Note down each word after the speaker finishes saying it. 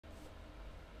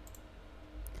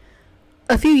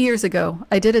A few years ago,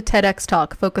 I did a TEDx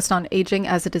talk focused on aging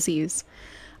as a disease.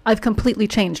 I've completely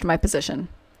changed my position.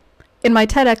 In my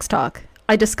TEDx talk,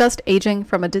 I discussed aging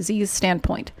from a disease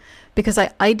standpoint because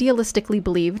I idealistically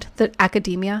believed that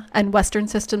academia and Western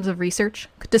systems of research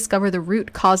could discover the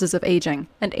root causes of aging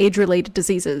and age-related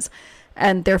diseases,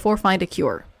 and therefore find a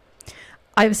cure.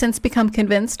 I have since become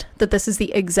convinced that this is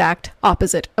the exact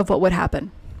opposite of what would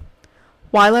happen.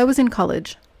 While I was in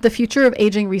college, the future of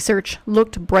aging research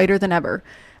looked brighter than ever,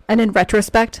 and in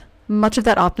retrospect, much of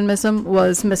that optimism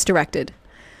was misdirected.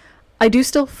 I do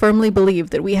still firmly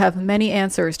believe that we have many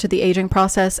answers to the aging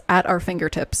process at our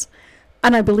fingertips,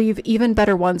 and I believe even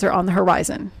better ones are on the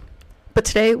horizon. But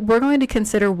today, we're going to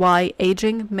consider why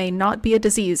aging may not be a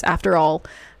disease after all,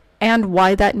 and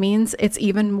why that means it's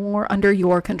even more under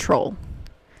your control.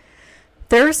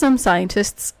 There are some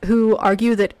scientists who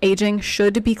argue that aging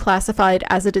should be classified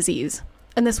as a disease,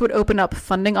 and this would open up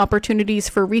funding opportunities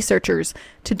for researchers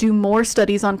to do more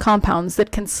studies on compounds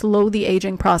that can slow the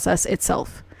aging process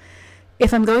itself.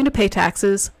 If I'm going to pay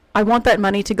taxes, I want that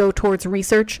money to go towards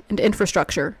research and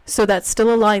infrastructure, so that still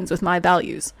aligns with my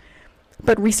values.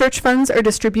 But research funds are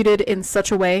distributed in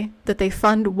such a way that they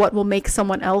fund what will make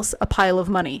someone else a pile of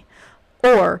money,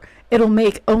 or it'll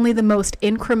make only the most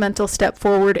incremental step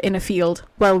forward in a field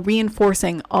while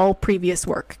reinforcing all previous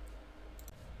work.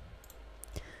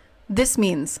 This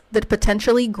means that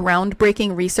potentially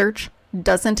groundbreaking research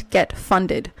doesn't get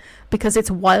funded because it's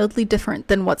wildly different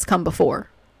than what's come before.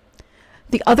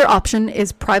 The other option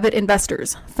is private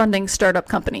investors funding startup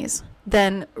companies.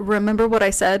 Then remember what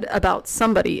I said about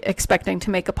somebody expecting to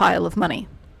make a pile of money.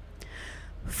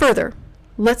 Further,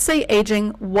 let's say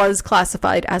aging was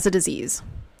classified as a disease.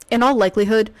 In all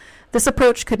likelihood, this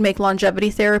approach could make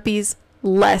longevity therapies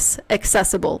less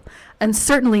accessible, and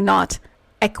certainly not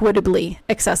equitably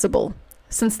accessible,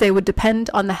 since they would depend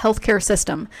on the healthcare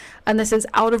system, and this is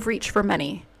out of reach for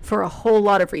many, for a whole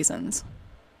lot of reasons.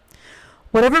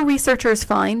 Whatever researchers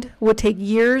find would take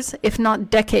years, if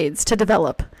not decades, to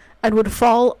develop, and would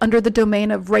fall under the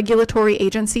domain of regulatory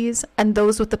agencies and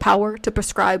those with the power to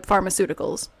prescribe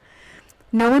pharmaceuticals.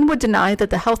 No one would deny that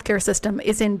the healthcare system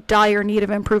is in dire need of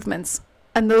improvements,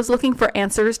 and those looking for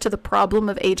answers to the problem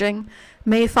of aging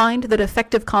may find that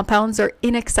effective compounds are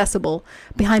inaccessible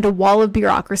behind a wall of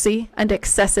bureaucracy and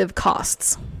excessive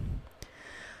costs.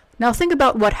 Now think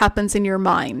about what happens in your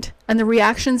mind and the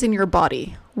reactions in your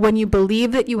body when you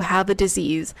believe that you have a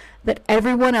disease that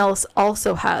everyone else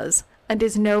also has and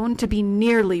is known to be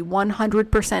nearly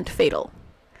 100% fatal.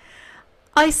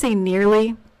 I say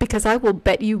nearly because I will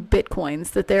bet you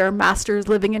bitcoins that there are masters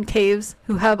living in caves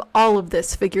who have all of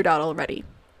this figured out already.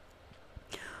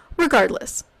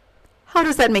 Regardless, how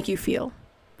does that make you feel?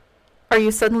 Are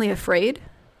you suddenly afraid?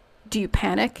 Do you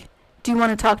panic? Do you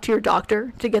want to talk to your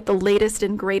doctor to get the latest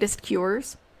and greatest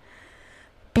cures?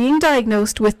 Being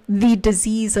diagnosed with the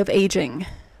disease of aging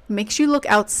makes you look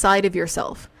outside of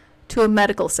yourself to a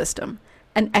medical system,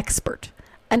 an expert,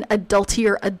 an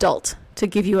adultier adult to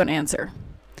give you an answer.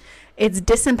 It's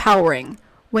disempowering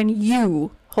when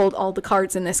you hold all the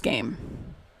cards in this game.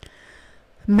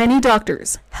 Many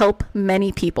doctors help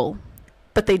many people,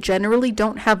 but they generally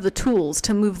don't have the tools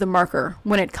to move the marker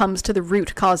when it comes to the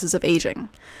root causes of aging.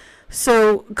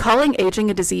 So calling aging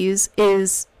a disease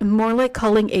is more like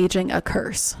calling aging a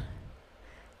curse.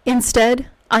 Instead,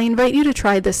 I invite you to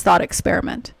try this thought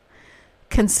experiment.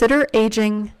 Consider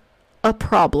aging a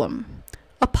problem,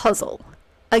 a puzzle,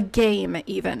 a game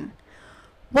even.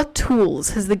 What tools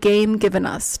has the game given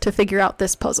us to figure out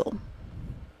this puzzle?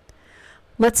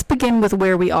 Let's begin with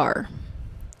where we are.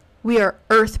 We are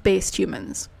Earth-based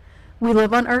humans. We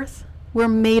live on Earth. We're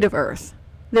made of Earth.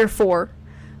 Therefore,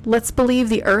 let's believe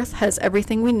the Earth has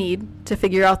everything we need to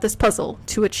figure out this puzzle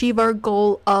to achieve our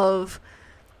goal of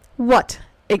what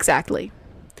exactly?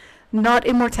 Not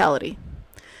immortality.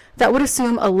 That would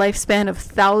assume a lifespan of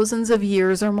thousands of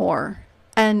years or more,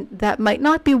 and that might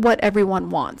not be what everyone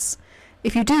wants.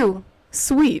 If you do,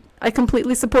 sweet, I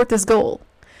completely support this goal.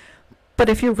 But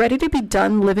if you're ready to be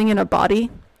done living in a body,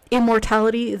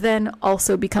 immortality then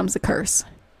also becomes a curse.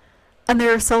 And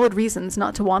there are solid reasons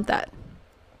not to want that.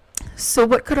 So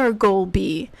what could our goal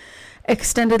be?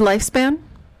 Extended lifespan?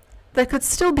 That could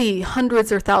still be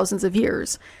hundreds or thousands of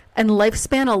years, and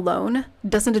lifespan alone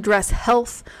doesn't address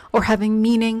health or having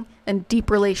meaning and deep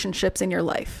relationships in your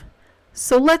life.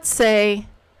 So let's say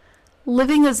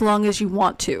living as long as you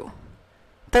want to.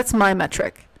 That's my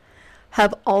metric.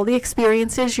 Have all the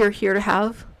experiences you're here to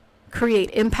have,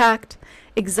 create impact,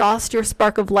 exhaust your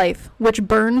spark of life, which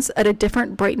burns at a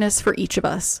different brightness for each of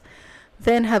us.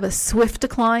 Then have a swift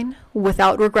decline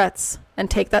without regrets and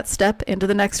take that step into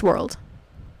the next world.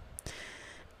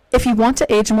 If you want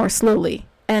to age more slowly,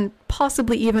 and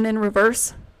possibly even in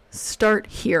reverse, start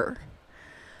here.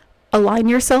 Align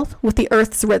yourself with the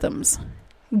earth's rhythms.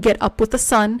 Get up with the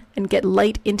sun and get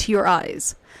light into your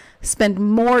eyes. Spend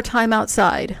more time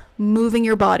outside, moving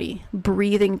your body,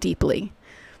 breathing deeply.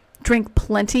 Drink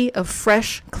plenty of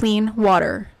fresh, clean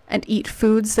water and eat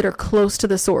foods that are close to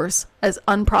the source, as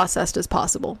unprocessed as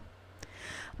possible.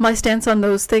 My stance on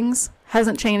those things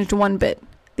hasn't changed one bit.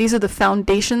 These are the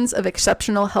foundations of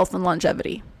exceptional health and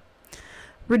longevity.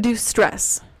 Reduce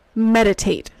stress,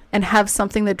 meditate, and have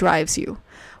something that drives you,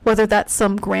 whether that's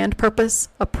some grand purpose,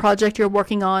 a project you're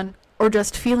working on, or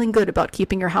just feeling good about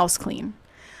keeping your house clean.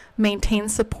 Maintain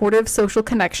supportive social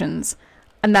connections,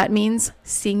 and that means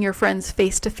seeing your friends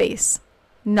face to face,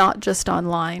 not just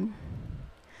online.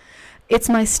 It's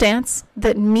my stance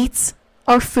that meats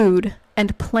are food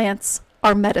and plants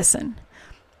are medicine.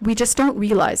 We just don't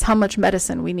realize how much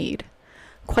medicine we need.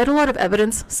 Quite a lot of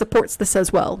evidence supports this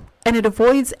as well, and it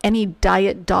avoids any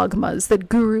diet dogmas that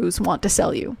gurus want to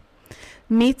sell you.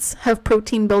 Meats have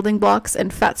protein building blocks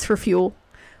and fats for fuel.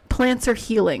 Plants are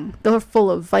healing. They're full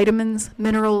of vitamins,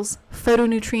 minerals,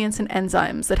 phytonutrients, and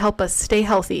enzymes that help us stay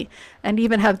healthy and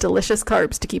even have delicious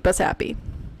carbs to keep us happy.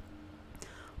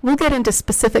 We'll get into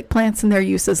specific plants and their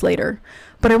uses later,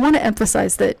 but I want to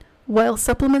emphasize that while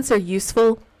supplements are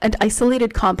useful and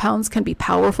isolated compounds can be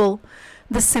powerful,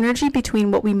 the synergy between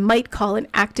what we might call an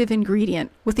active ingredient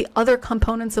with the other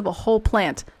components of a whole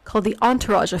plant, called the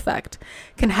entourage effect,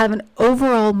 can have an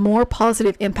overall more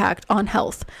positive impact on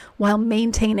health while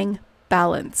maintaining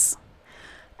balance.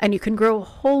 And you can grow a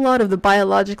whole lot of the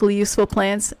biologically useful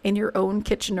plants in your own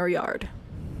kitchen or yard.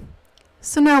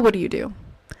 So now what do?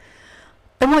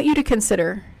 I want you to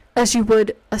consider, as you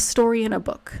would a story in a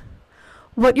book,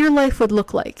 what your life would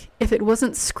look like if it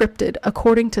wasn't scripted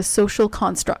according to social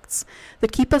constructs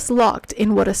that keep us locked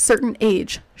in what a certain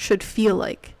age should feel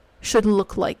like, should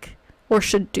look like, or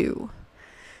should do.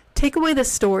 Take away the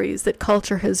stories that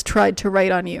culture has tried to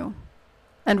write on you,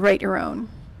 and write your own.